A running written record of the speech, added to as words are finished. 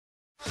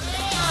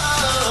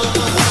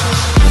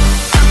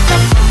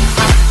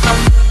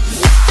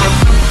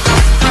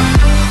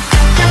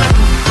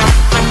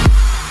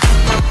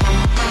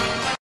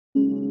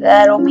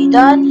That'll be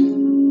done.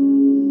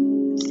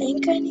 I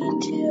think I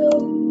need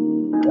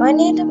to... Do I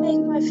need to make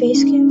my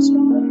face cam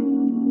smaller?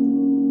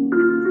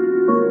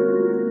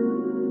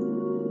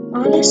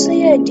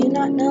 Honestly, I do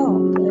not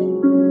know, but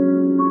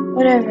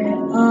whatever.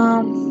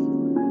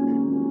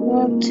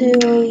 Want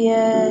to,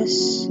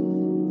 yes.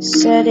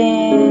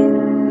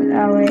 Setting.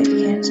 Alright,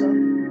 cancel.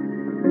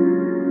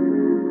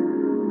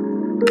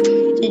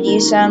 Did you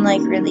sound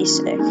like really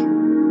sick?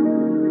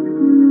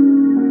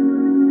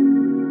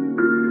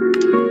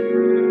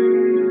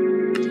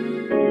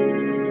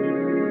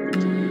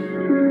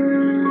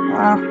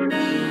 Wow.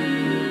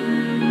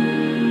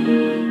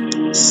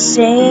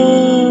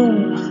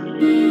 Same.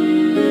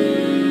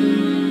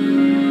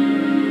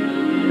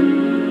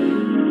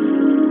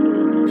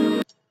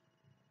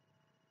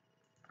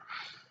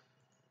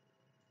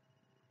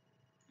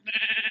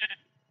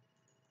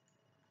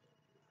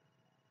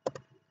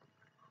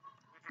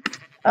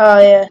 Oh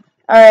yeah.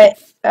 Alright.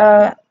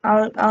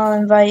 I'll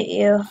invite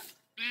you.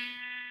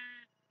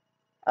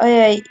 Oh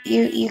yeah,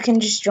 you can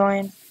just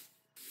join.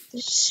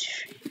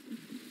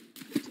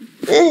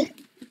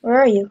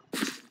 Where are you?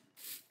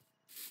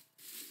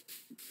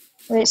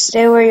 Wait,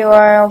 stay where you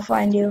are, I'll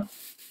find you.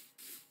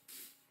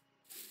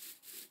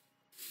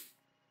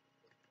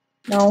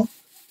 No.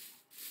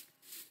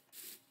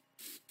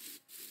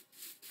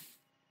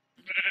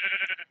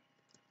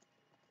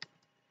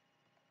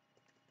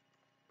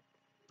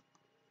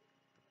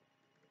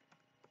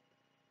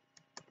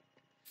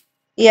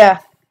 Yeah.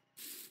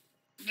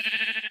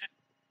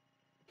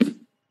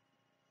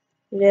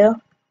 You do?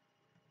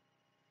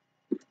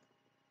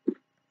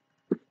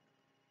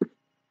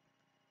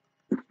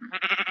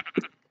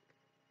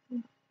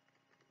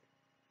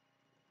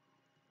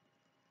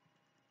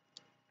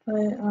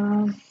 Wait,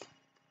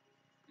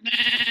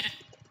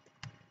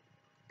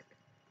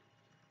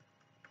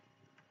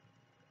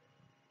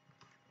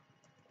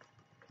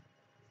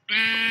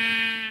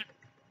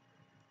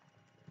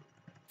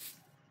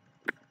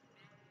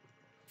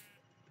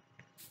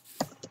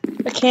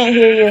 I can't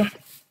hear you.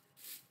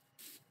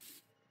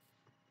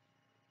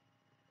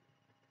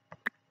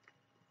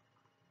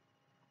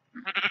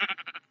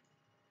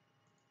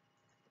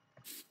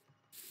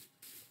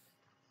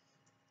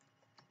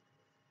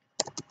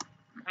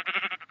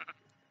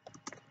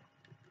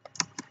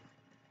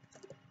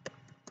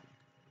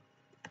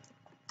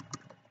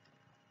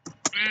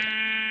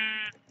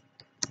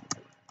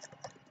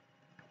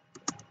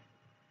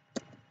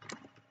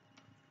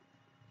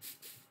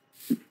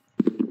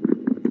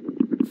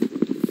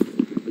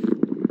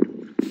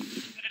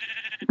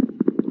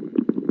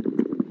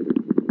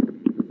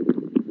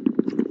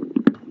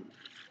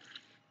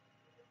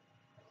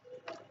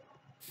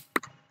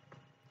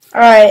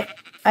 Alright,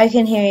 I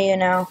can hear you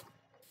now.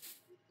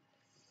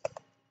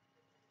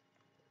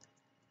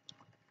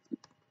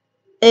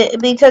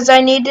 Because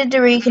I needed to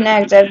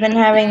reconnect. I've been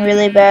having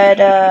really bad,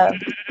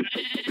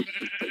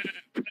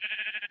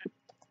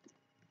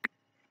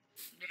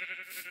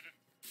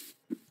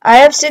 I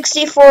have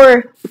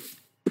 64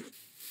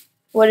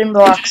 wooden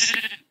blocks.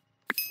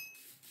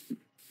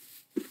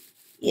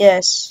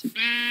 Yes.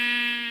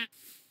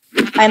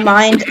 I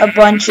mined a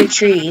bunch of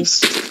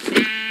trees.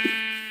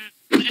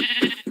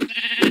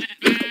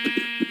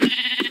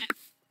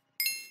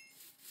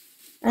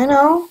 I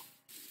know.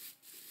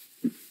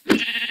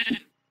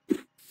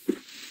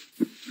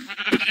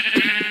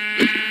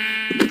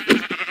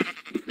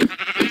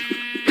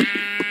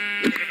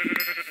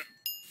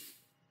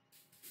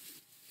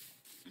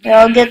 Here,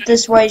 I'll get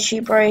this white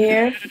sheep right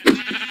here.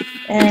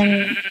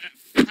 And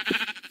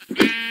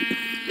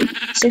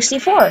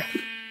 64.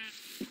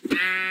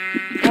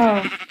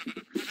 Oh,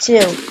 2.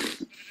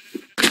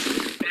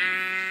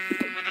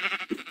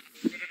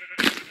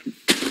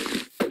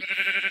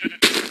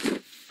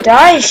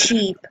 Die,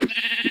 sheep.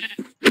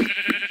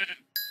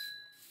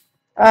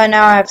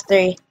 Now I have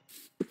 3.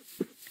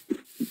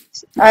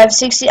 I have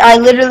 60. I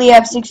literally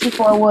have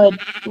 64 wood.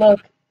 Look.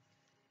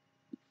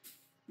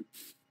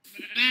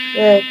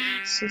 Look.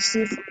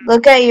 60.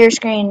 Look at your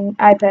screen,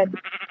 iPad.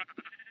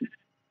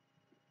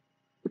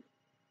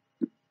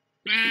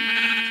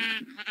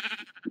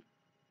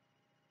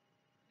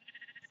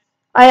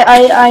 I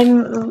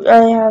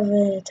have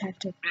a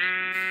tactic.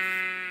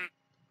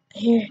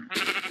 Here,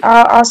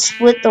 I'll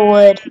split the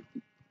wood.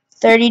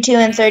 32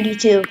 and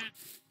 32.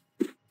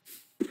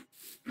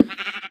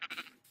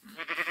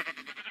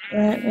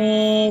 Let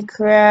me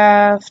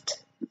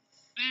craft.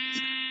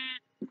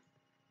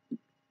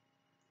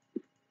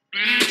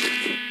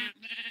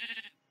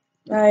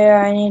 Oh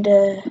yeah, I need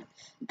to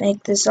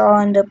make this all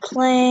into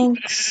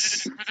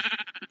planks.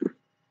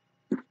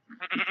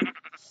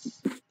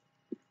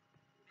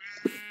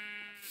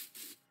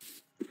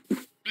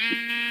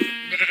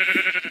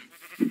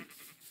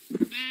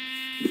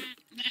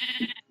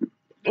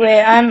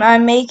 Wait,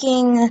 I'm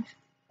making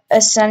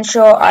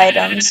essential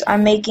items.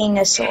 I'm making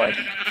a sword.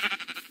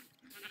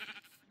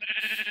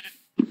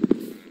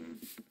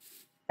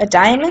 A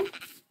diamond?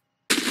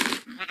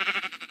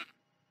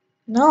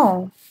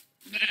 No.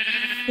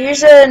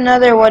 Here's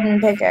another wooden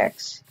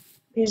pickaxe.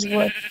 Here's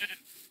wood.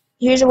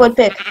 Here's a wood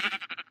pick.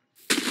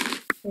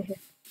 Here.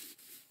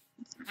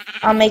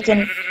 I'll make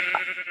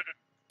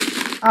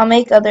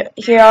other.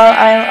 Here,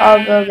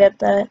 I'll go get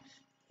that.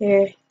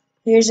 Here,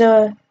 here's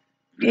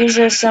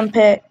some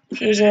pick.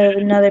 Here's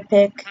another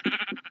pick.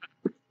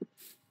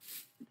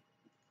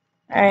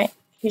 All right,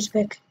 here's a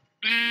pick.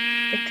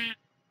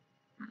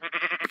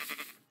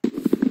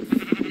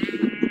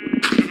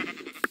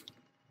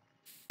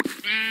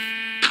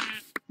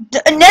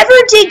 Never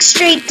dig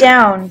straight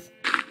down.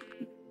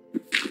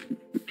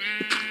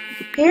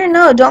 Here,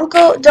 no,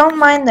 don't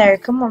mine there.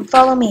 Come on,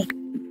 follow me.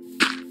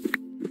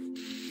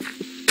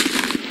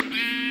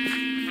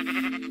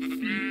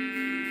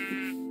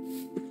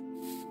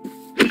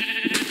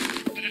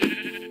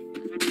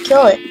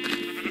 Kill it.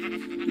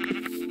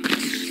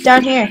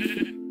 Down here.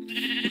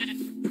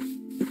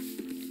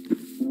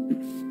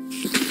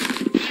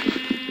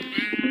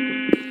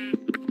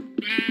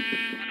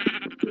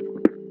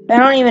 I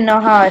don't even know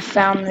how I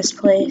found this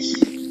place.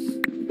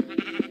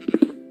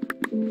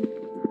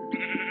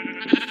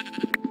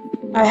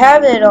 I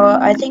have it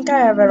all. I think I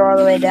have it all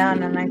the way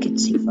down and I can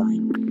see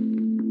fine.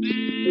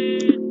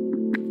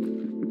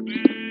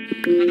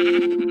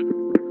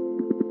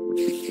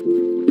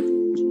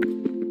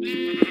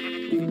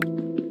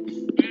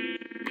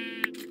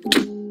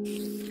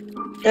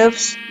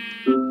 Oops.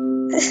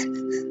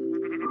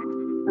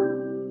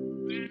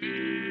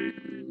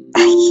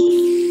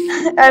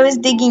 I was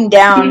digging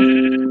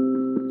down.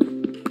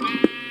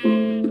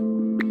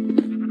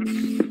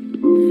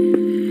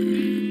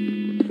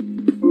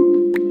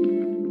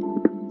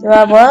 Do I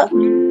have what?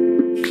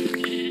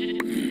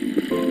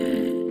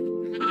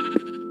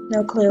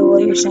 No clue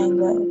what you're saying,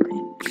 but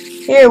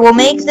okay. Here, we'll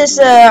make this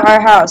our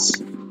house.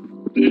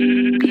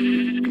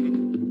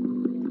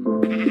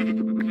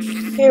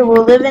 Here,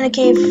 we'll live in a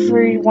cave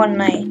for one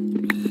night.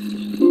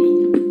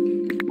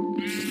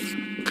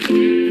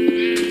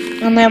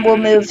 And then we'll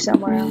move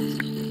somewhere else.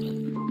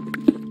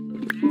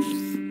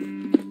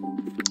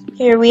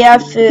 Here, we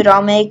have food.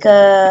 I'll make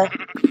a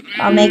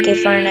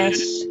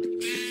furnace.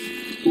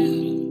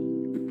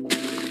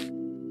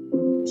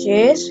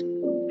 Serious?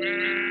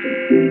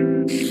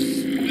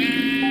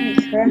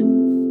 Okay.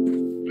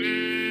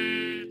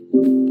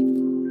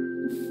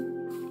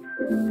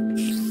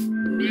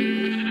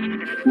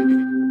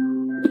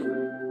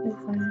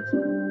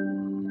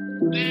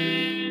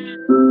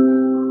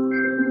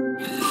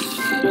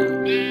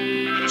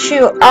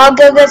 Shoot, I'll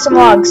go get some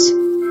logs.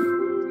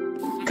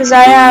 Cause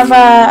I have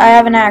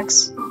an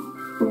axe.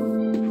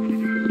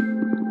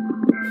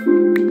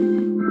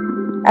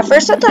 At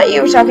first I thought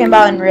you were talking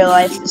about in real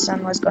life the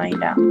sun was going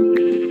down.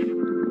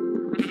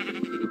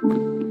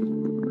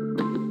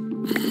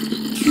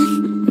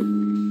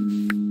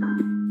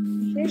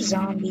 Here's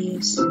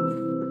zombies.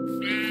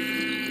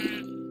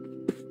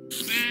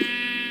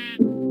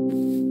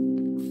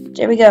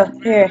 There we go.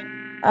 Here.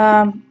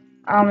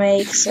 I'll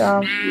make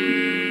some.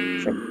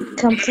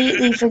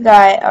 Completely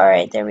forgot.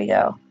 Alright, there we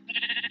go.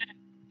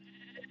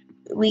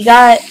 We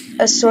got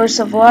a source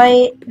of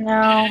light.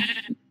 Now,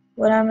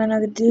 what I'm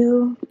gonna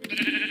do.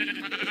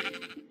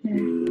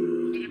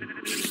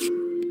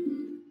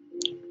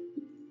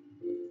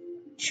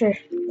 Sure,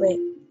 wait.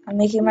 I'm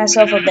making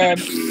myself a bed.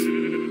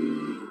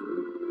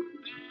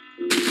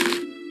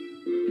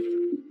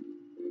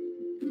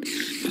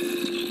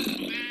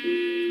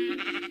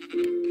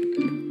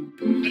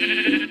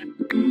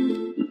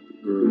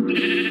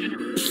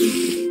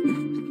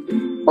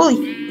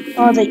 Holy!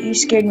 Oh, that you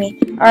scared me.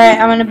 Alright,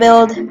 I'm gonna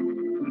build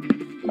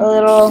a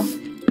little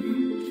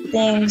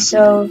thing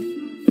so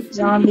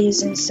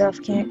zombies and stuff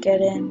can't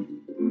get in.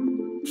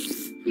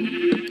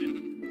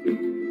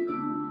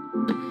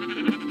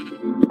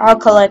 I'll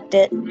collect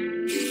it.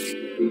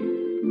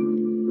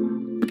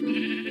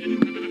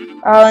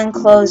 I'll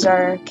enclose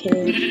our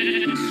cave.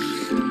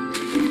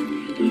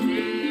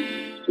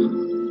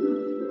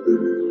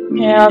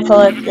 Here, I'll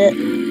collect it.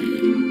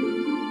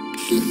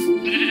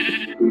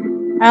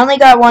 I only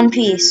got one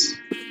piece.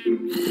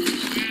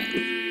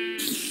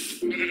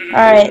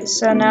 Alright,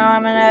 so now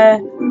I'm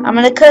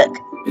gonna cook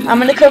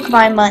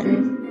my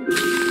mutton.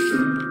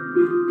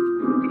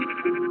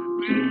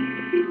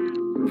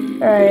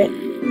 Alright.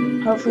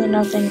 Hopefully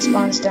nothing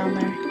spawns down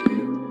there.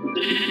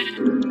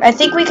 I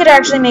think we could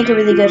actually make a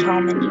really good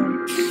home in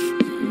here.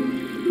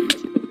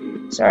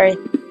 Sorry.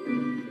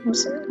 I'm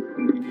sorry.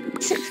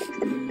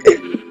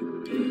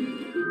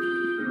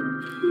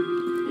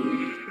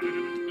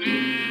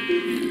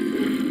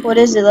 What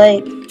is it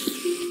like?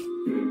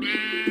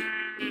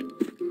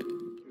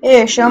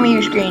 Here, show me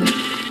your screen.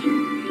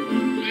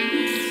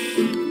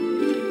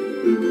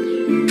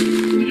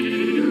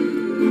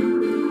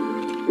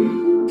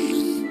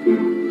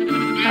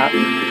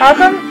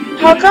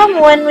 How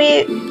come when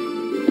we...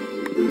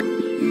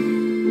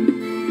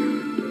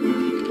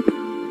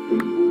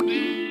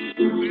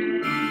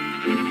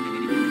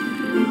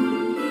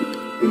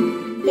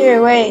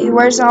 Here, wait,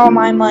 where's all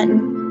my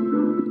mutton?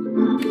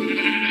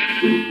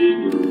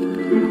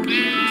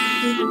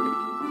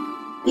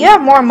 You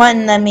have more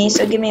mutton than me,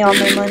 so give me all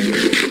my mutton.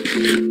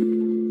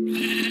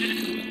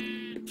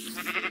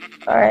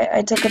 Alright,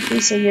 I took a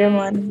piece of your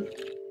mutton.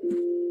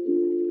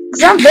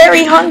 Because I'm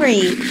very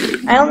hungry.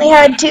 I only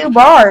had 2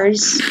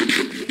 bars.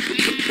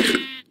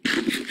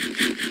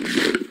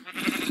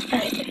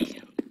 Alright, there you go.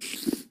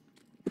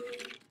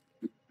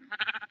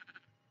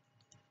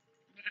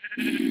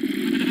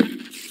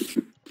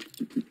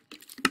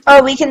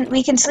 Oh, we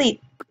can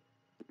sleep.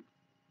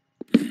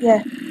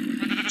 Yeah.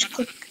 Just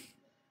click.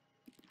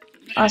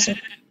 Awesome.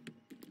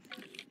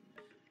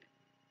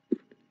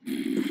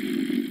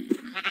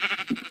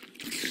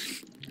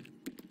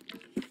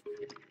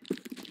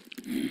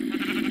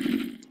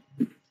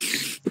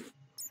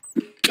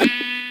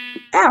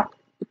 Ow.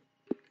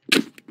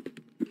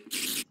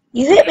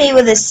 You hit me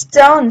with a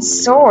stone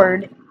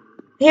sword.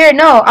 Here,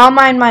 no, I'll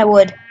mine my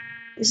wood.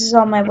 This is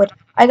all my wood.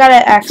 I got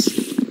an axe,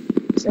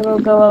 so it'll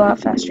go a lot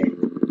faster.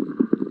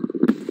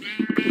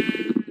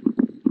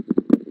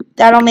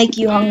 That'll make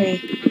you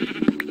hungry.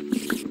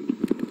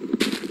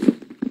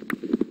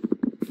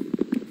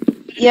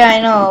 Yeah, I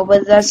know,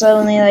 but that's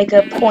only like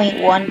a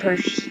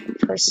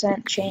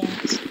 0.1%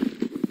 chance.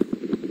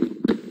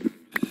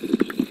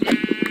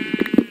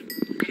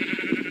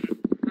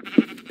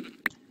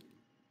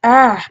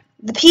 Ah,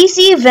 the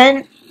PC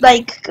vent,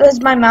 like,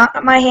 cause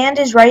my hand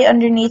is right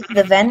underneath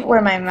the vent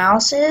where my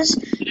mouse is,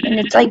 and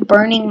it's like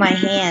burning my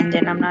hand,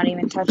 and I'm not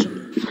even touching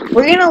it.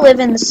 We're gonna live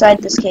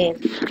inside this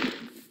cave.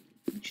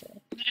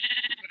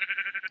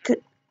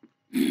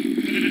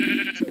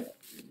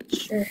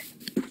 Sure.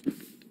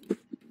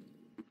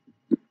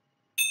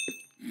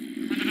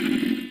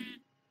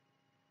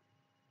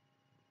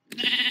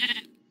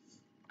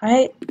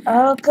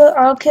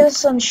 I'll kill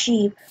some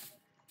sheep.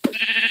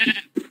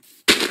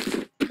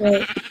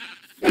 Wait.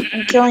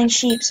 I'm killing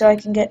sheep so I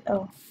can get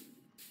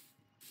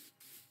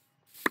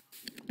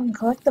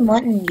collect the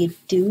mutton, you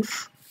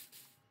doof.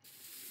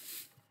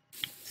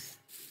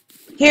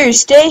 Here,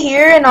 stay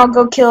here and I'll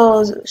go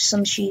kill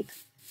some sheep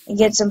and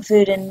get some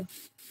food and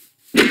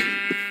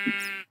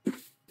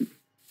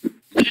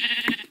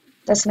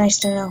that's nice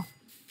to know.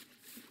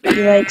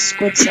 You like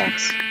squid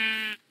sacks.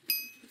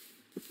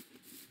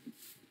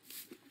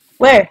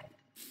 Where?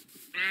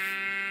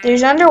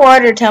 There's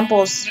underwater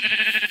temples.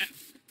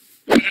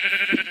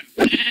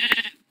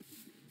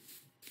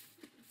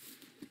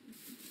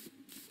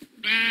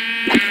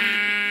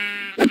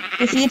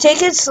 If you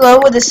take it slow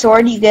with a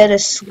sword, you get a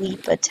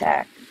sweep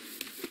attack.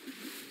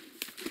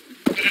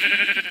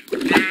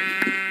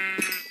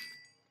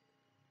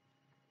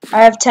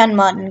 I have 10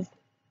 mutton.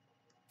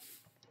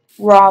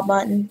 Raw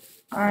mutton.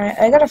 Alright,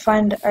 I gotta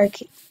find our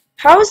key.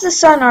 How is the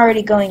sun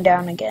already going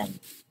down again?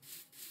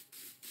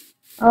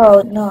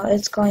 Oh, no,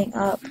 it's going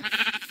up.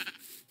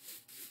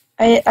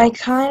 I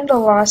kinda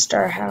lost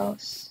our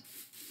house.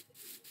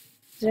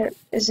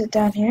 Is it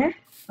down here?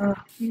 Oh,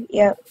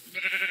 yep.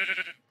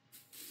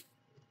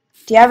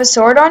 Do you have a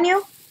sword on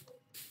you?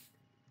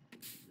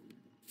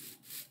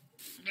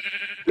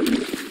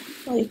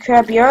 Holy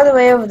crap, you're all the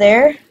way over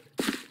there?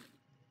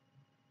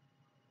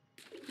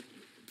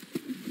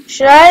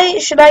 Should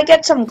I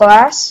get some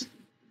glass?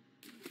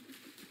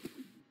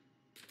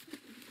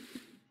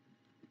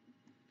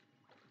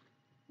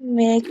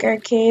 Make our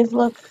cave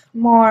look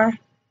more.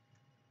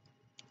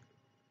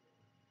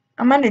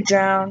 I'm gonna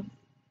drown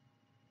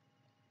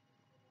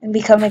and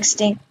become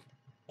extinct.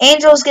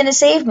 Angel's gonna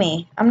save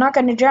me. I'm not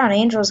gonna drown.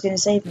 Angel's gonna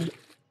save me.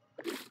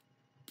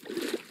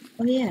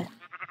 Oh yeah.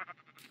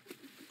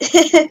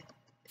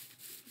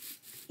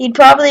 He'd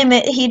probably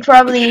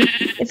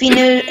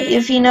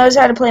if he knows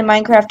how to play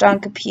Minecraft on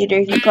computer,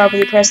 he'd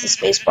probably press the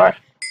space bar,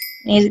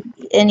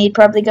 and he'd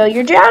probably go,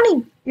 "You're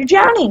drowning! You're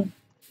drowning!"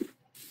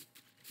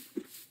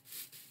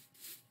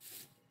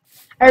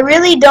 I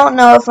really don't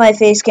know if my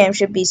face cam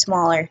should be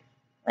smaller.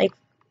 Like,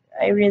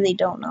 I really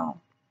don't know.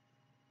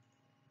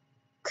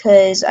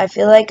 'Cause I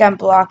feel like I'm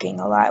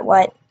blocking a lot.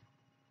 What?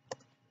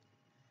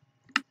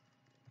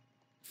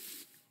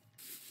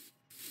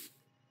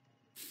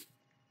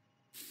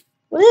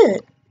 What is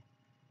it?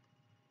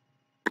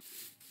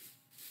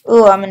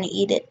 Ooh, I'm gonna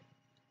eat it.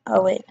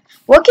 Oh, wait.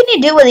 What can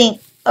you do with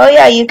ink? Oh,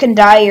 yeah, you can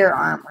dye your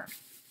armor.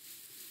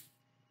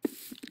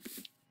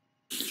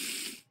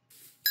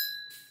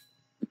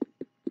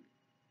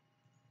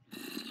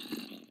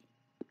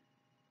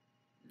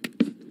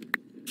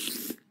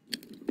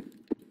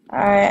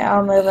 Alright,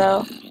 I'll move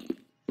out.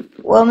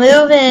 We'll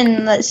move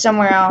in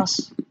somewhere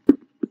else.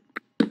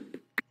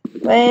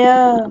 Way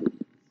up.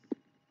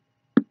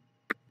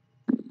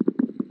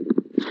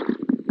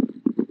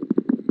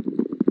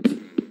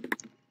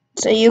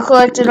 So you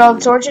collected all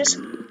the torches?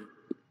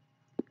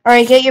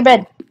 Alright, get your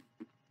bed.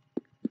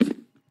 I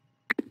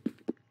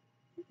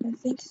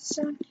think it's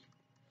done.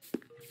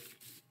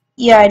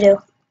 Yeah, I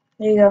do.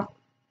 There you go.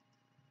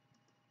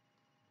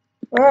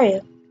 Where are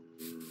you?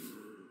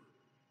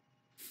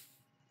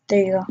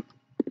 There you go.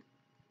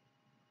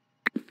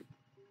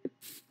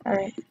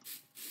 Alright.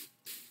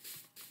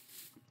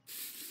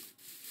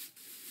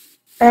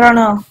 I don't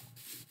know.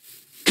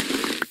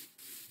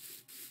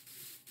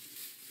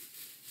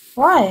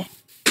 Why?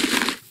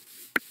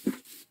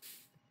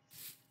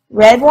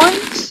 Red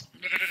ones?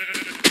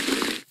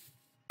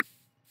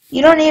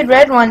 You don't need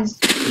red ones.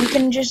 You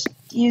can just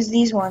use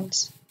these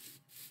ones.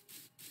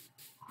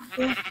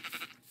 Yeah.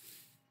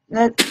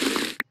 That.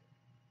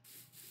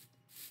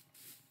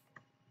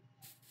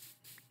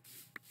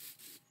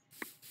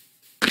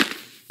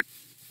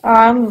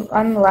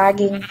 I'm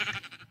lagging.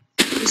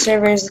 The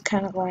server is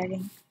kind of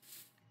lagging.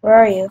 Where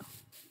are you?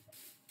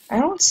 I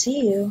don't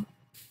see you.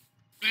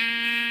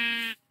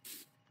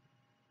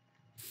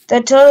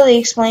 That totally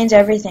explains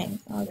everything.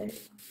 Oh, there you go.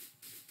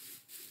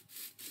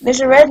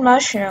 There's a red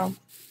mushroom.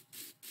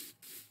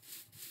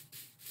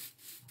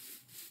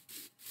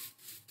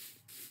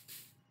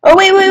 Oh,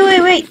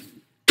 wait.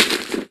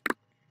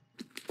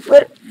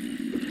 What?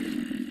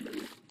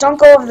 Don't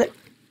go over there.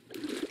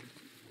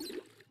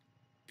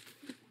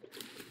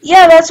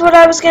 Yeah, that's what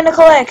I was gonna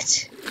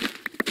collect.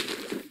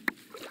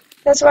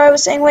 That's why I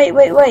was saying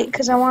wait,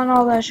 because I want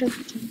all that sugar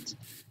canes.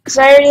 Because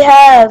I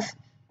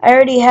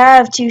already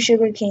have 2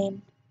 sugar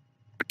cane.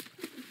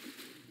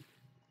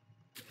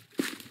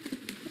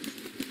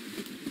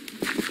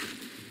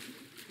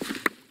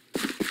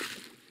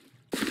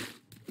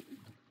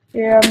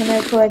 Here, I'm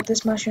gonna collect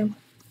this mushroom.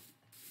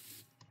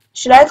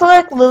 Should I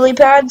collect lily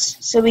pads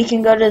so we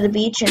can go to the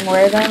beach and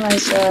wear them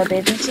as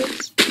bathing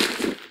suits?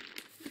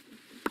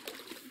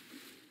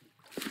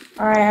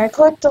 Alright, I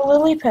collect a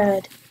lily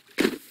pad.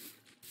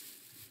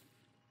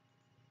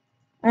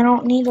 I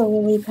don't need a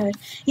lily pad.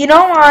 You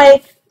know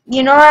I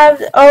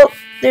have, oh,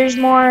 there's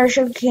more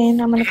sugar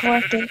cane. I'm gonna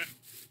collect it.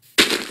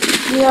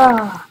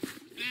 Yeah.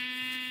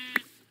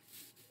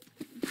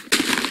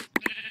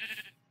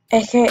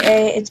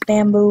 AKA, it's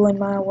bamboo in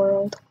my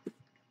world.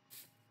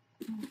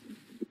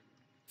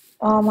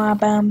 All my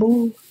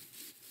bamboo.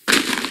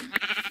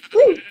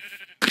 Woo!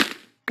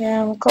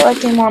 Yeah, I'm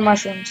collecting more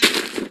mushrooms.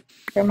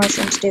 They're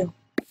mushrooms stew.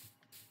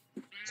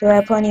 So I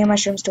have plenty of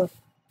mushrooms to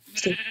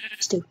stew.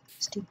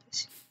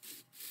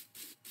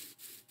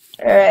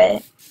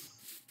 Alright.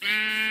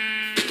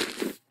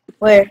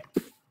 Where?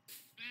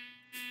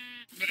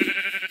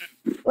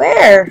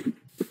 Where?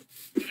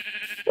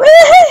 Where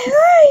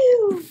are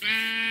you?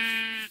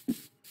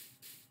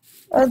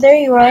 Oh, there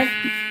you are.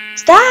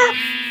 Stop!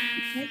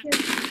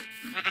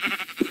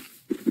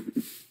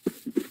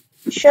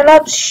 Shut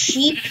up,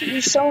 sheep.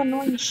 You're so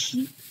annoying,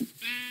 sheep.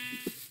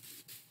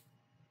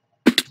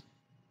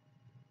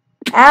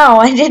 Ow,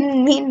 I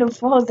didn't mean to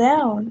fall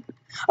down.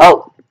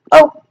 Oh!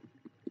 I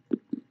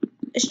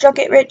struck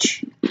it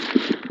rich.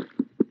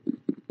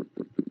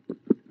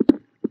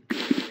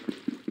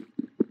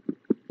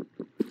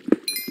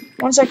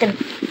 One second.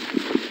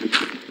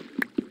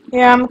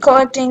 Here, I'm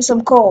collecting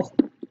some coal.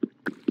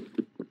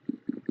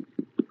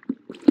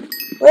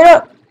 Wait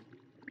up!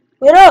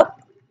 Wait up!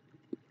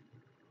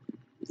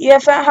 You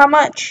have how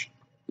much?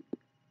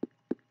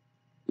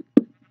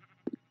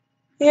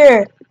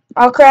 Here,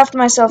 I'll craft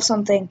myself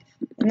something,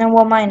 and then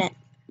we'll mine it.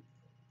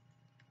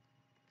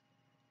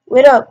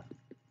 Wait up.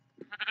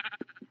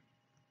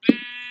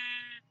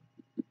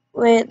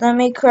 Wait, let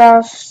me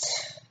craft.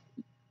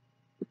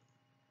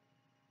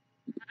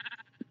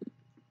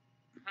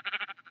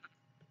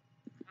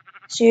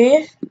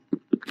 Serious?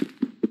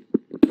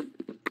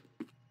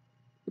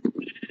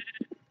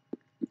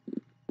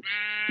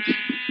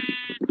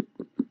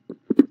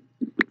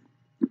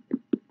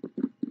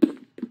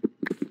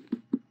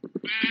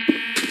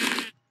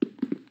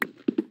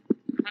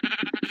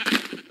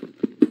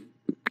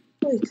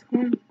 Wait, come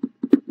on.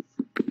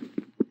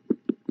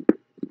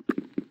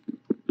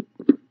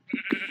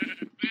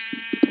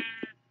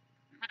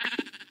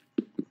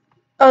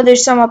 Oh,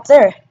 there's some up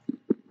there.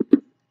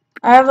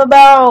 I have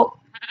about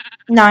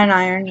 9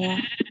 iron, yeah.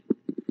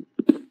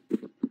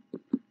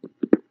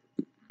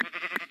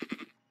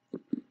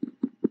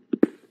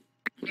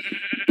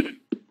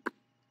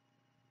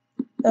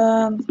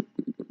 Let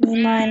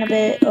me mine a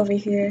bit over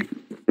here.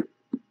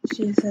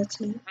 See if that's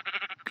it.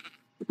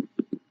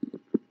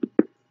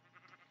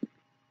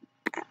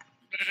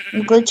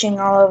 I'm glitching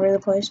all over the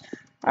place.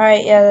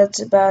 Alright, yeah,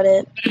 that's about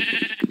it.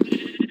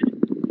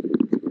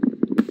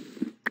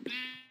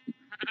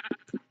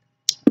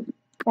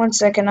 One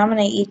second, I'm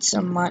gonna eat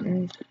some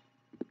mutton.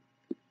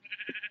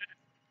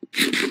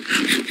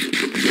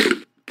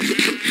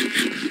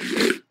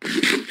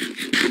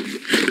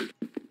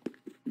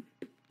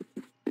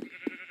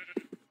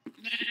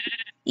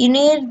 You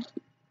need...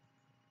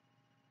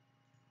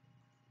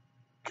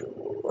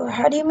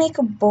 How do you make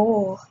a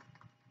bowl?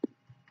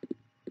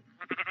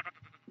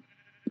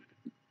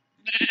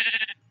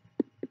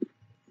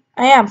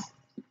 I am.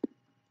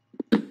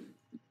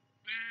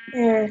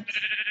 Here.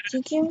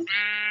 Think you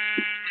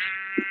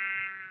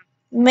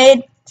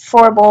made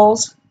 4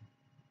 bowls.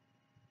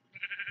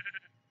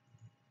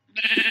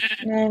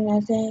 And I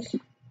think...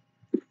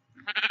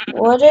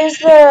 What is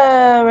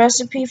the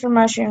recipe for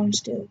mushroom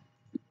stew?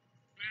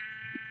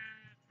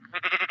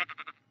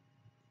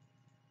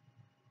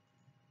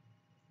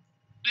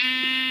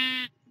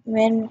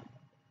 Made...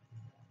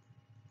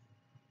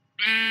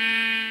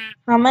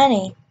 How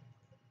many?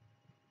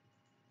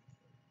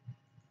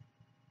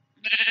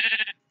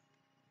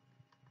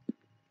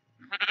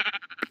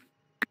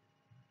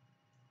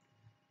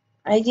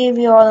 I gave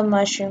you all the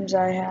mushrooms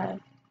I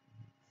have.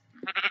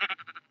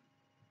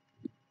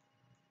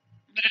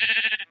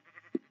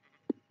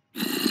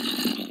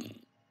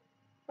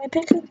 My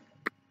pickaxe.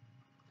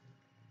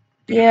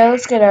 Yeah,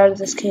 let's get out of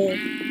this cave.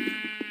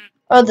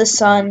 Oh, the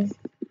sun.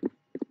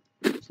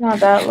 It's not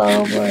that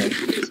low, but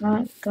it's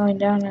not going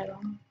down at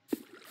all.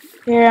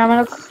 Here,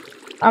 I'm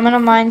gonna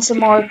mine some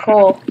more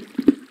coal.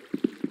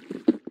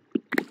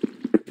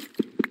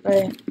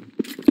 Right.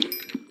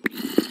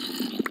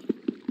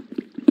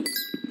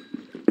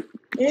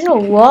 There's a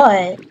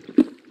lot.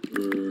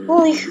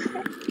 Holy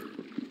crap.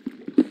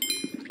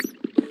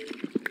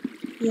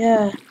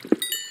 Yeah.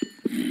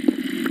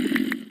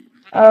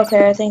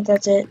 Okay, I think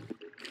that's it.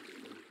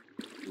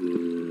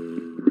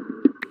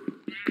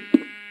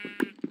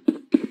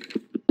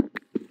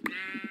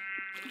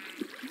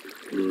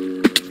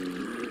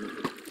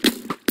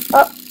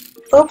 Oh,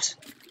 oops.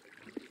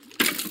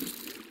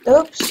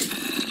 Oops.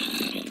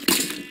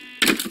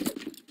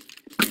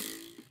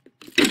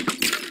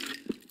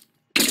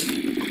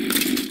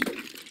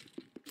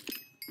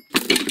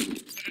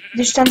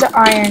 There's tons of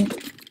iron.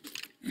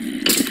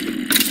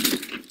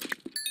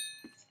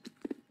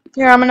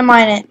 Here, I'm gonna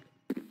mine it.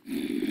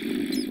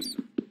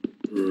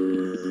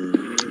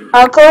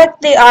 I'll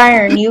collect the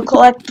iron, you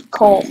collect the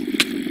coal.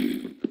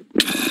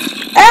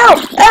 Ow!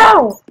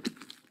 Ow!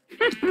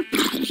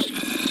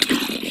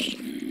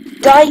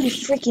 Die, you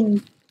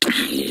freaking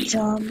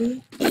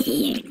zombie.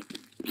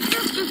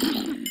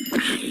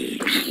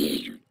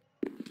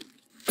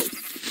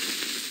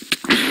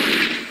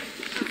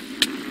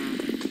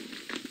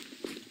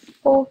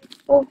 Oh,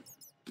 oh.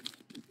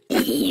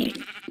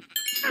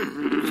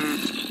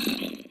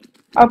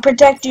 I'll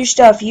protect your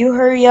stuff. You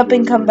hurry up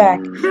and come back.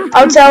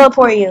 I'll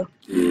teleport you.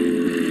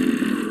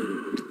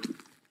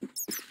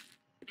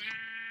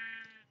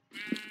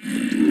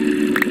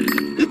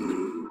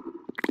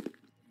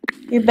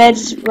 Your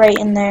bed's right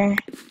in there.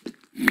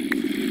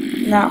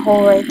 In that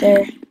hole right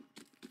there.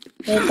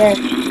 Right there.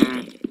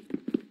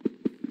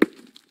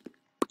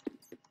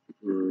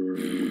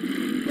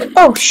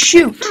 Oh,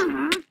 shoot!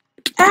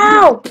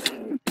 Ow!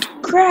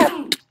 Crap!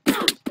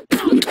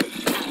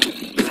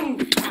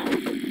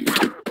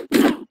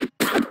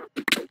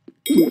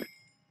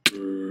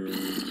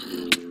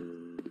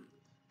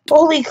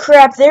 Holy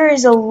crap, there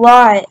is a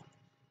lot.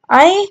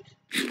 I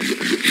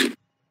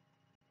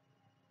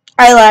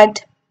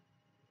lagged.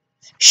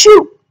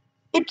 Shoot!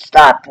 It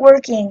stopped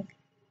working.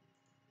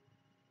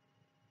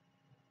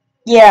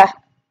 Yeah.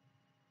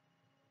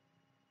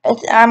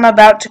 I'm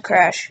about to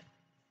crash.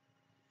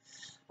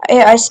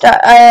 Oh,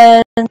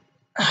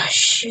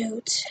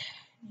 shoot.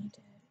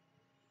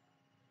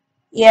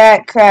 Yeah,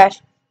 it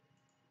crashed.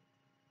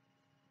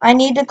 I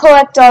need to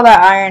collect all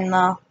that iron,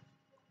 though.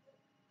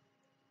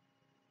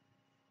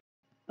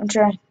 I'm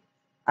trying.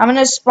 I'm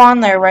gonna spawn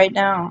there right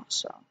now,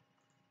 so.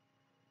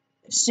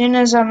 As soon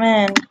as I'm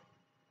in.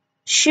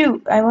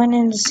 Shoot, I went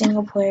into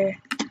single player.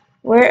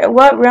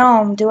 What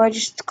realm? Do I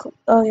just...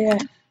 Oh, yeah.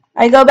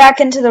 I go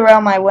back into the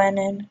realm I went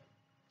in.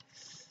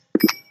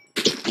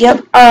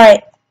 Yep,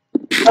 alright.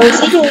 I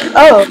was eating...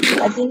 Oh,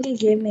 I think it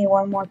gave me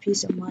one more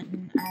piece of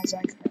mutton as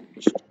I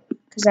crashed.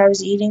 Because I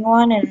was eating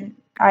one and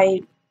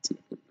I...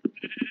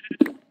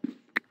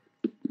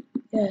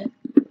 Yeah.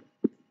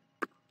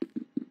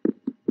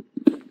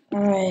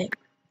 Alright.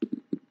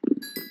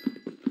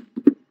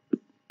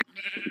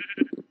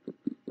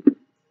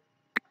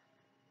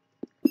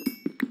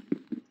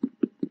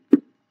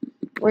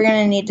 We're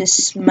gonna need to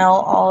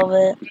smelt all of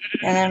it.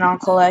 And then I'll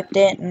collect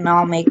it and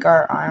I'll make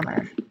our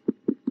armor.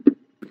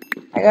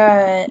 I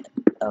got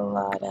a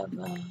lot of...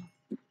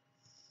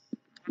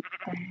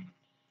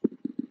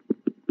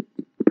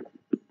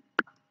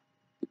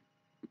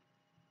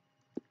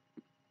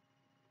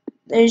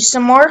 There's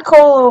some more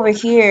coal over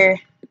here.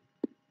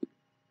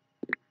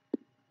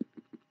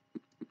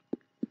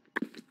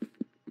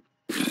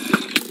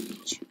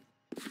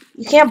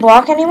 You can't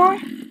block anymore?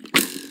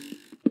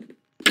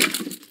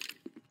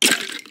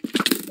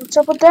 What's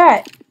up with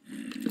that?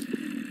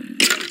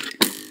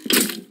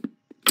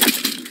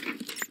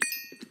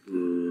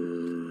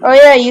 Oh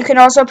yeah, you can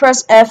also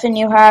press F and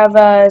you have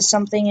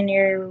something in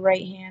your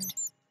right hand.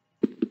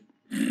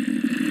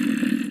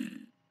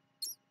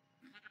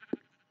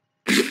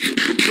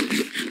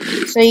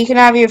 So you can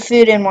have your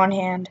food in one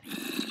hand.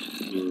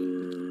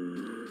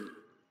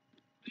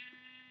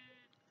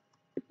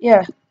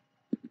 Yeah.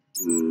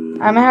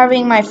 I'm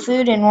having my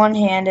food in one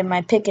hand and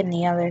my pick in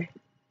the other.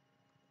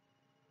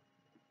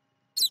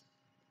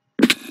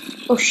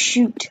 Oh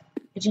shoot.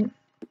 I didn't...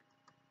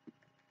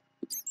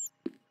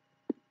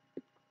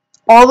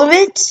 All of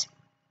it?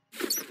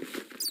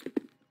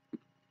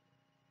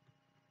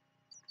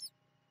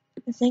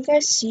 I think I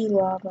see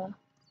lava.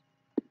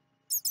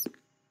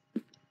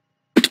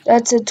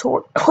 That's a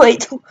torch.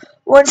 Wait,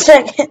 1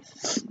 second.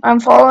 I'm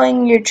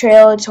following your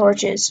trail of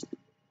torches.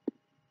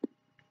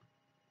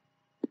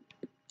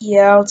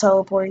 Yeah, I'll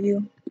teleport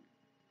you.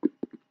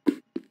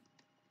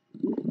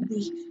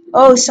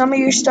 Oh, some of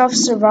your stuff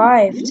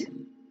survived.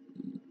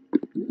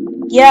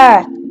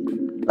 Yeah,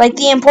 like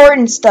the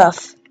important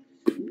stuff.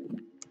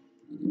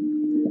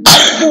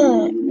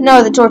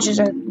 No, the torches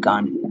are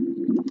gone.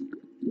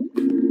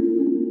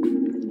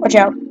 Watch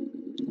out.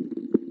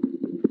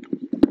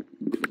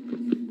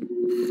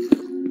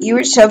 You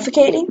were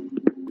suffocating?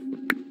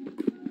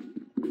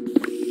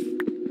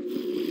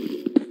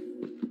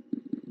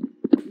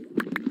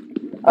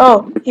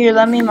 Oh, here,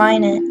 let me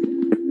mine it.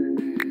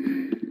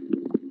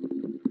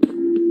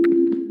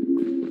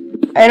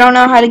 I don't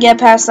know how to get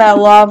past that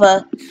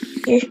lava.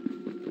 Here.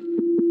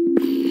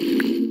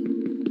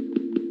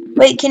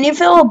 Wait, can you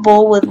fill a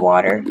bowl with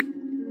water?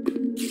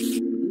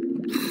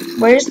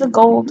 Where's the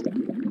gold?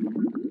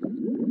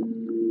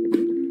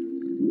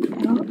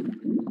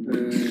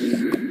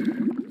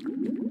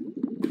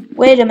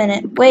 Wait a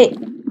minute. Wait.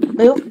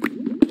 Move.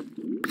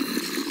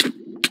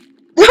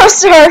 Oh,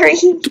 sorry.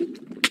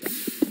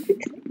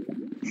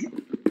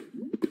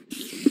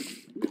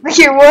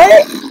 You're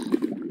what?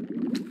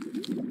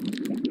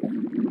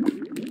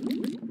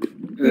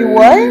 You're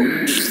what?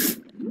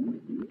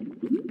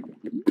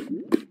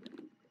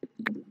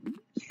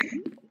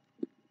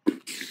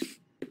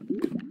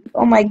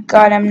 Oh my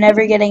god, I'm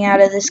never getting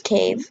out of this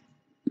cave.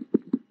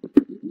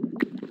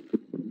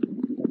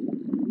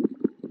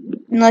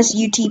 Unless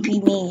you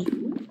TP me.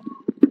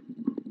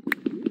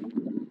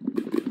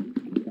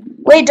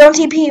 Wait, don't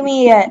TP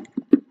me yet.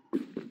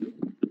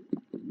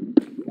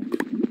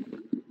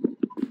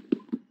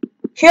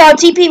 Here, I'll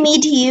TP me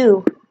to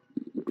you.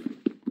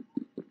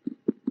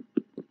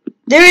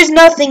 There is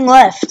nothing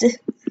left.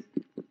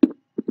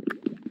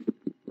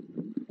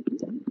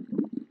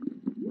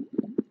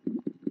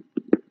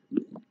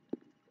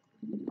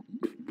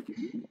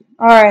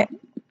 Alright.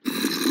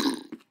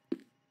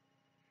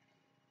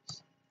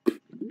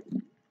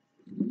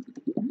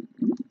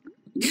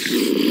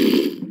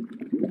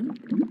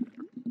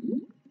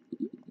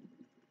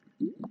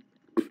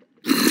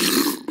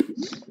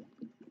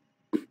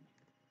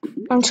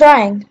 I'm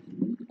trying.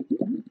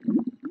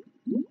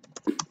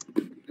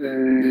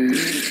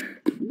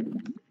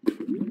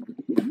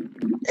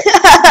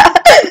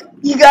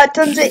 You got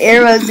tons of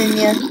arrows in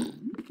you.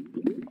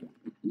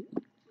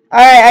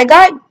 Alright, I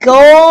got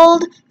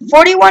gold,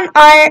 41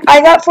 iron.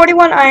 I got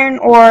 41 iron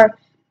ore.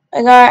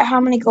 I got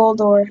how many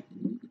gold ore?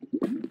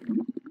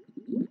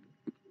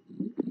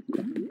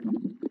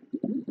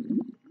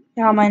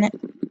 Yeah, I'll mine it.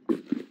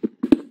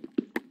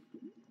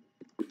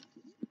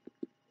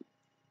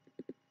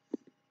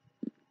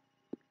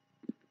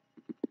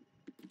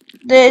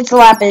 It's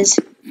lapis.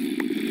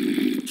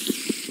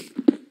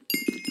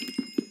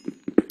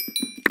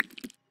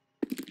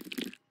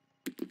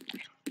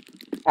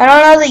 I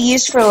don't know the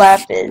use for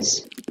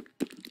lapis.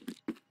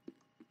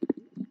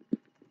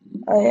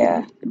 Oh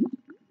yeah.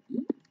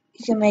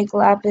 You can make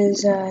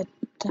lapis, holy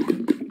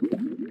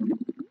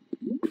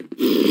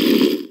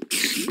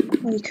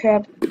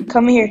crap.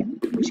 Come here.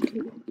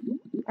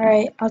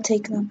 Alright, I'll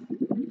take them.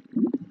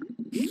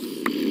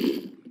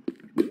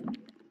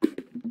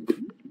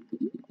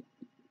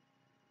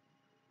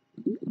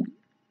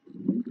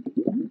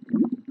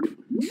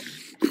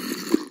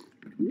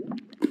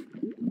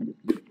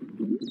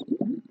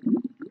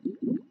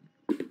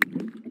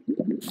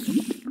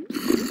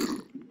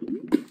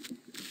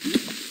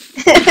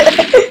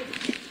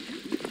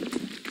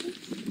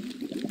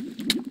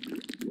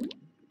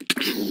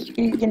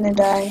 You're gonna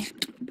die.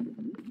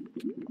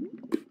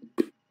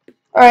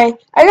 Alright,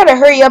 I gotta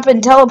hurry up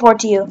and teleport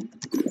to you.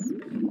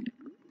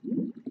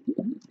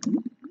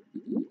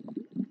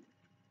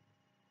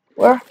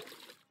 Where?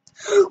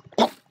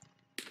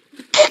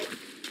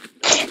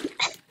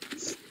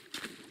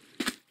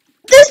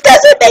 This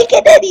doesn't make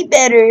it any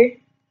better.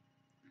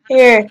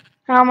 Here,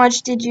 how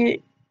much did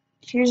you...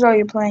 Here's all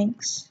your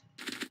planks.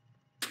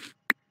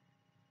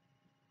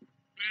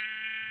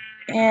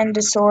 And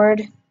a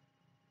sword.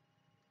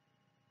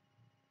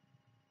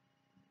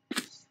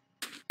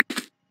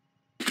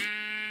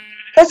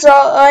 That's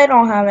all. I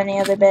don't have any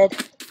other bed.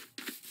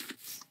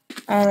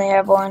 I only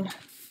have one.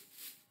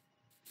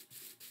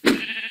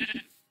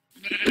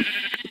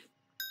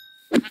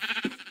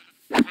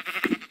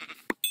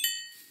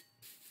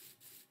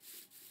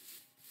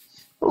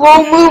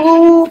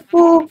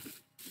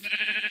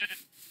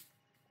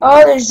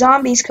 Oh, there's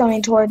zombies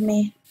coming toward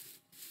me.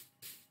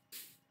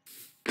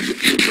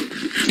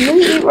 Can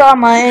you eat raw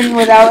mutton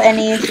without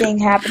anything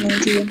happening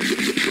to you?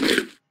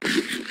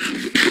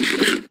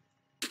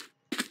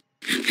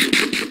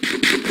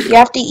 You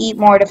have to eat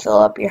more to fill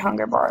up your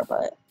hunger bar,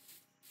 but...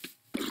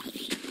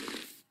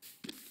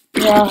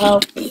 Yeah, I'll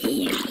help.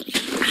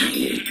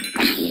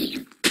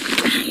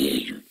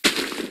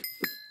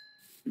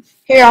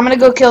 Here, I'm gonna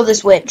go kill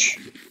this witch.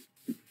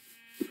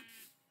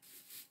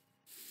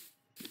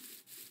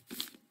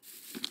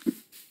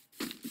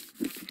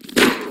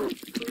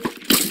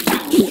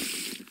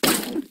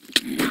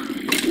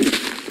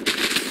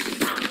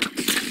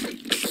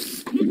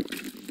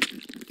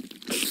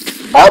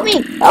 Help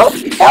me! Help!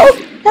 Help!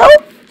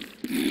 Help!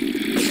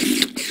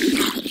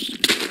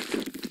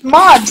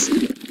 Mobs!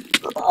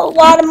 A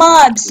lot of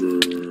mobs! Help!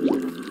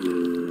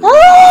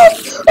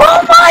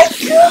 Oh my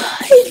god!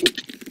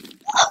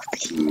 Help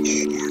me!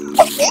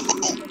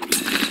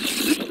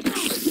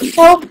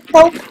 Help!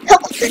 Help! Help!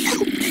 Help!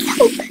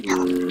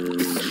 Help!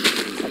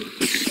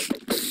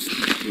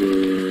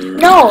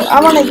 No, I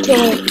wanna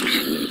kill it.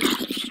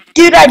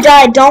 Dude, I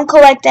died. Don't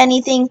collect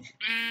anything.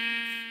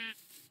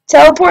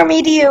 Teleport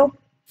me to you.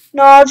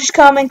 No, I'll just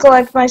come and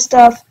collect my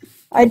stuff.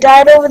 I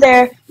died over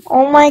there.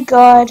 Oh my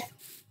god.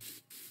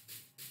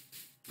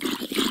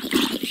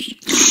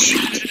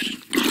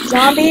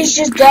 Zombies,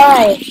 just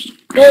die.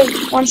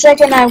 Wait, 1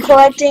 second. I'm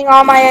collecting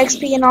all my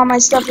XP and all my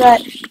stuff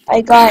that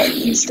I got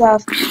and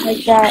stuff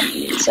like that.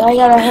 So I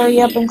gotta hurry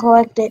up and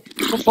collect it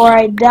before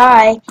I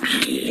die.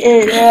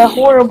 A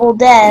horrible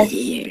death.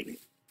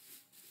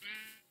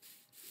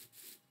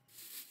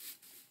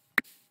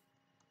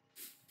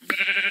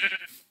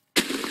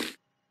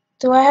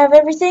 Do I have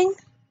everything?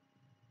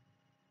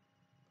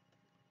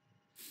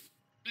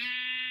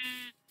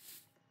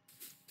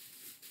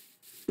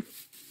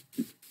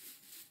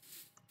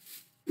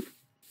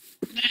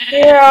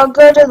 Here, I'll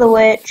go to the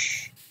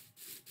witch.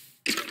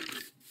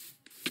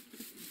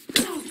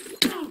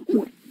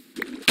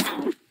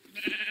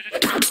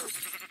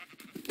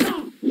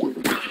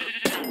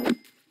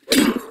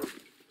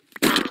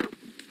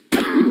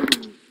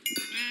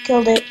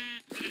 Killed it.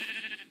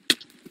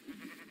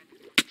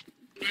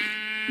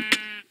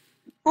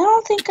 I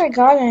don't think I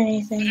got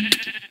anything.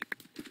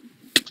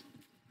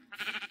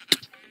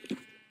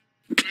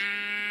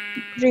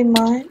 Pretty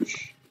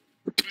much.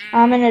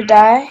 I'm gonna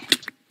die.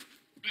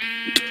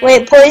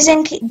 Wait,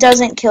 poison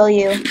doesn't kill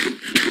you.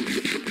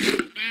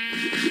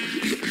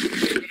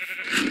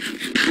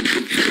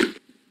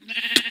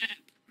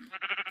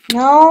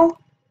 No.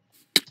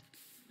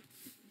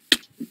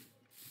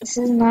 This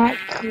is not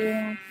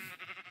cool.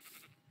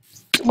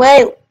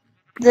 Wait,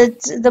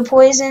 the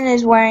poison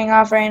is wearing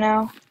off right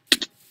now.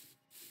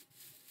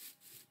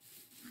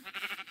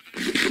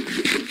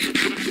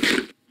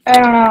 I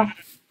don't know.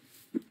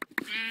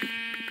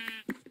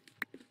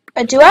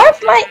 Do I have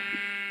my...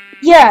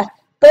 Yeah,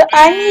 but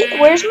I need...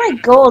 Where's my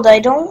gold? I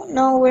don't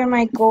know where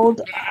my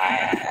gold...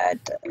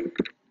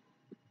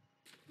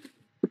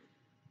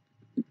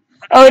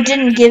 Oh, it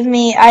didn't give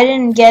me... I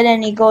didn't get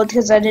any gold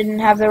because I didn't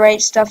have the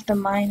right stuff to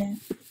mine it.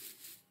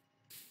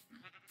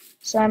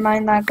 So I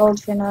mined that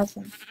gold for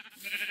nothing.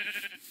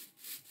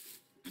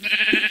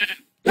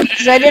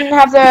 Because I didn't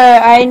have the...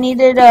 I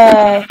needed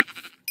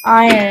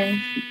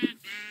iron.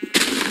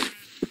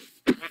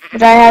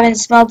 But I haven't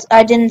smelt...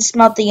 I didn't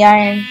smelt the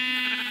iron.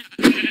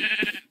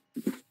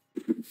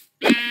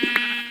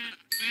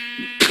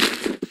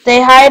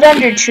 They hide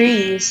under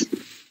trees.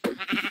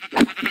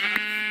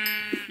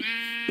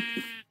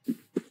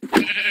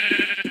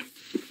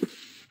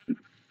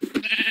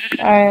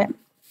 Alright.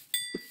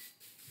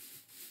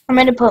 I'm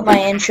gonna put my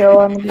intro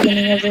on the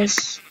beginning of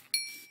this.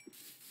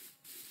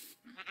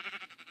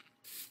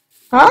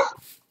 Huh?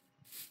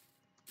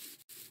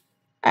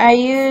 I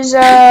use,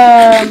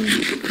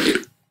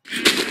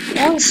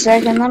 1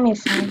 second, let me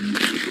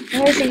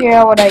figure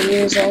out what I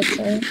use,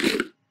 actually.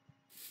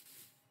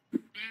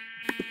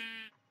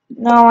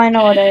 No, I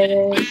know what it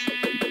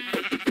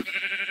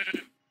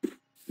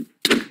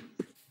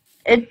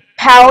is.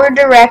 Power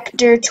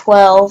Director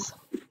 12.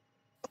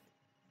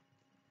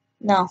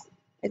 No.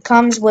 It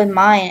comes with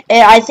mine.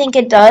 I think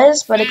it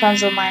does, but it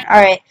comes with mine.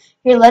 Alright.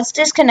 Here, let's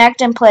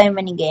disconnect and play a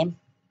minigame.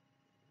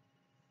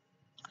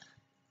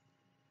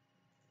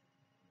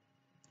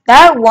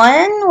 That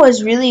one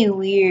was really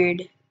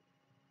weird.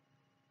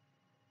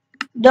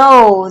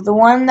 No, the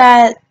one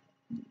that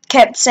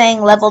kept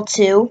saying level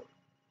 2.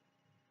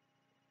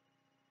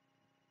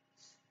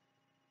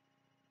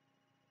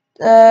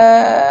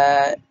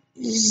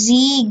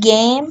 Z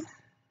game.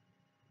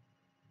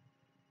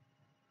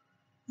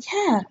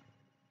 Yeah.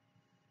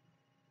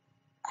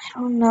 I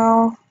don't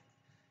know.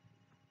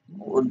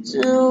 We'll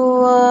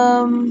do,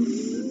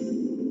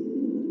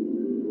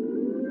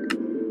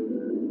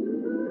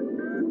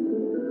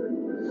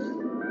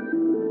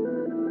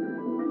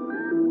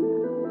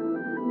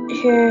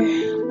 here,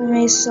 let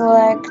me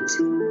select.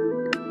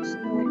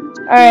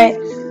 Alright.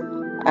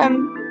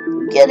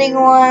 I'm getting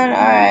one.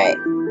 Alright.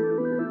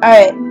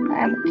 Alright.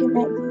 I'm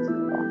connected.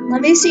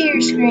 Let me see your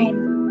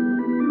screen.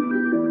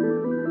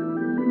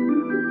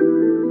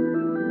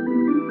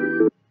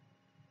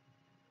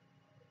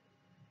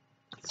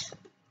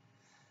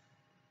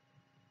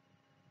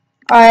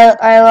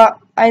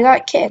 I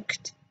got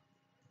kicked.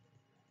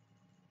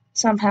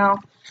 Somehow.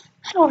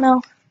 I don't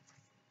know.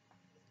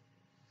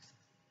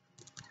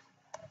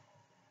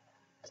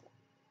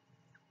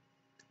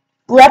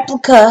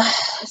 Replica.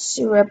 Let's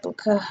do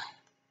replica.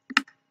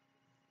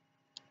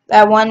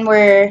 That one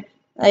where,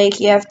 like,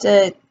 you have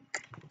to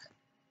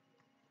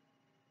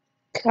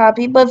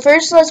copy. But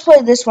first, let's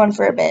play this one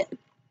for a bit.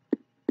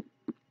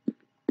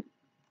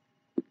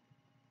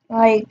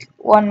 Like,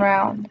 1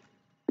 round.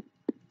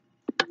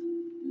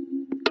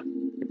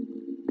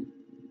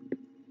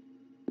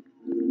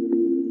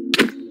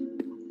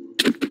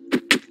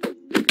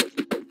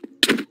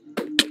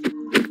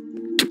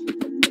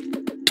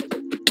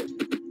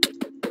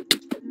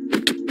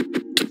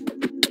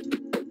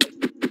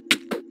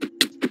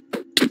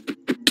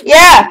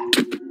 Yeah!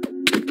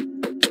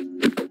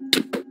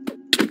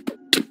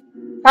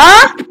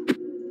 Huh?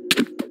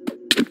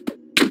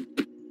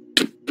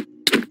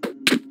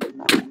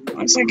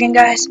 1 second,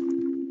 guys.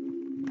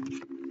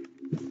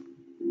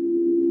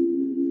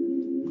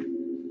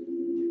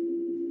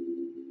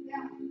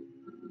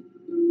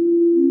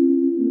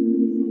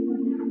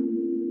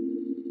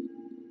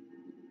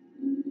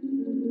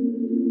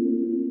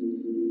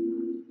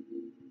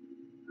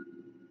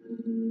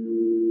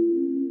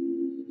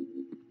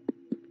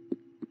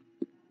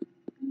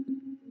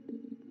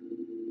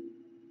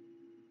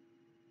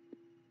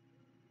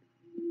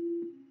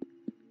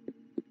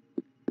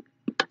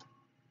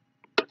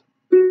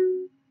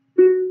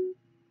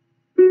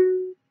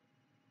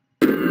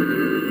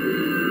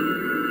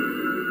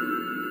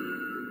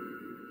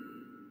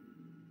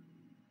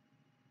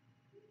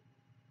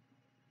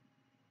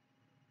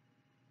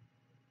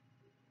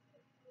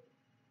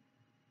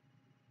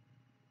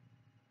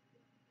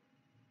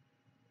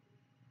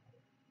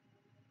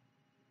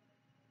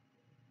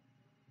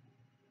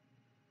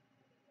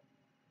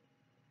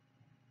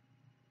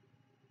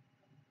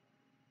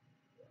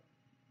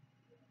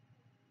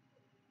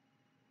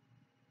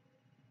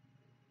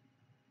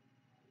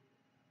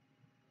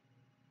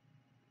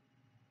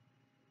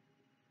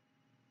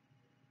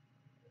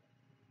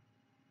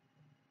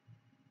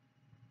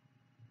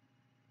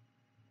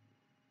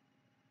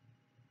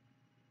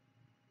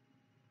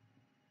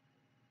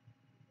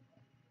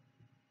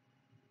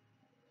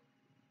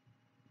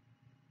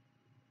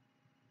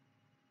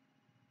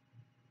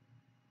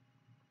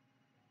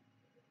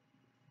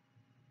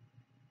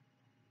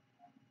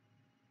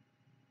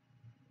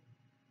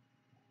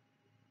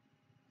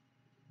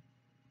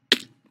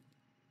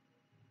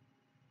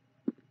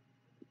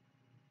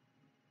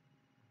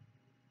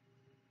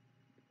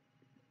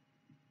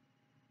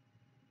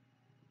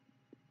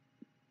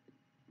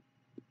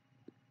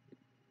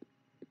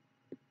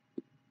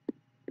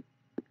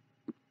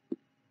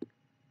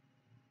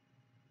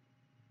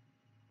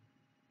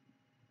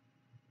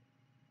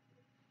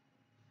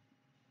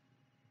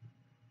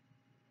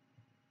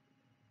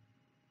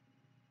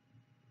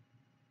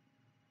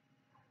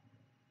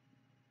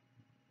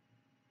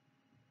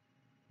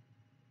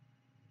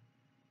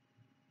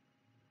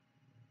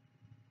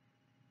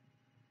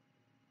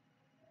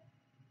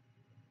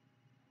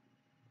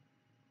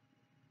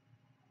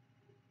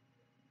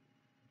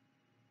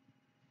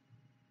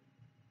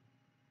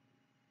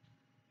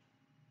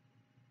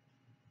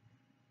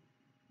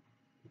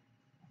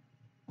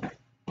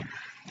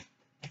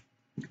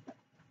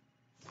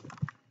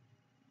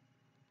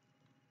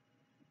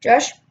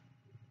 Josh?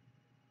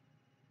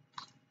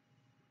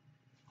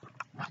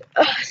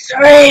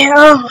 Sorry.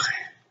 Oh,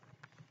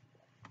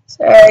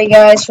 sorry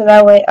guys for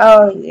that way.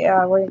 Oh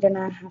yeah, we're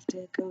gonna have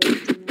to go.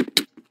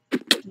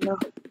 No.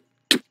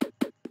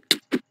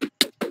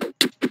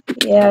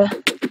 Yeah.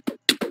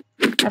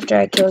 After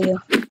I kill you.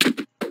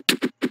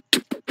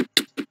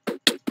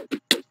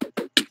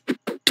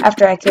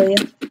 After I kill you.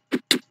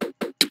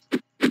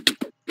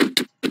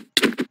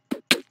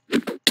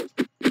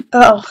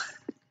 Oh.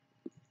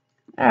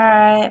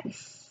 Alright.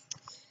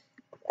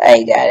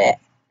 I got it.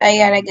 I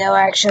gotta go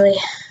actually.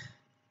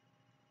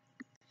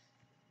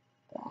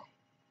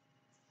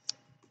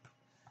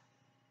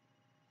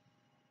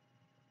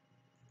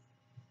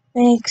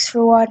 Thanks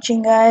for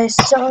watching, guys.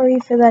 Sorry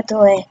for that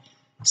delay.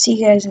 See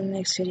you guys in the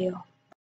next video.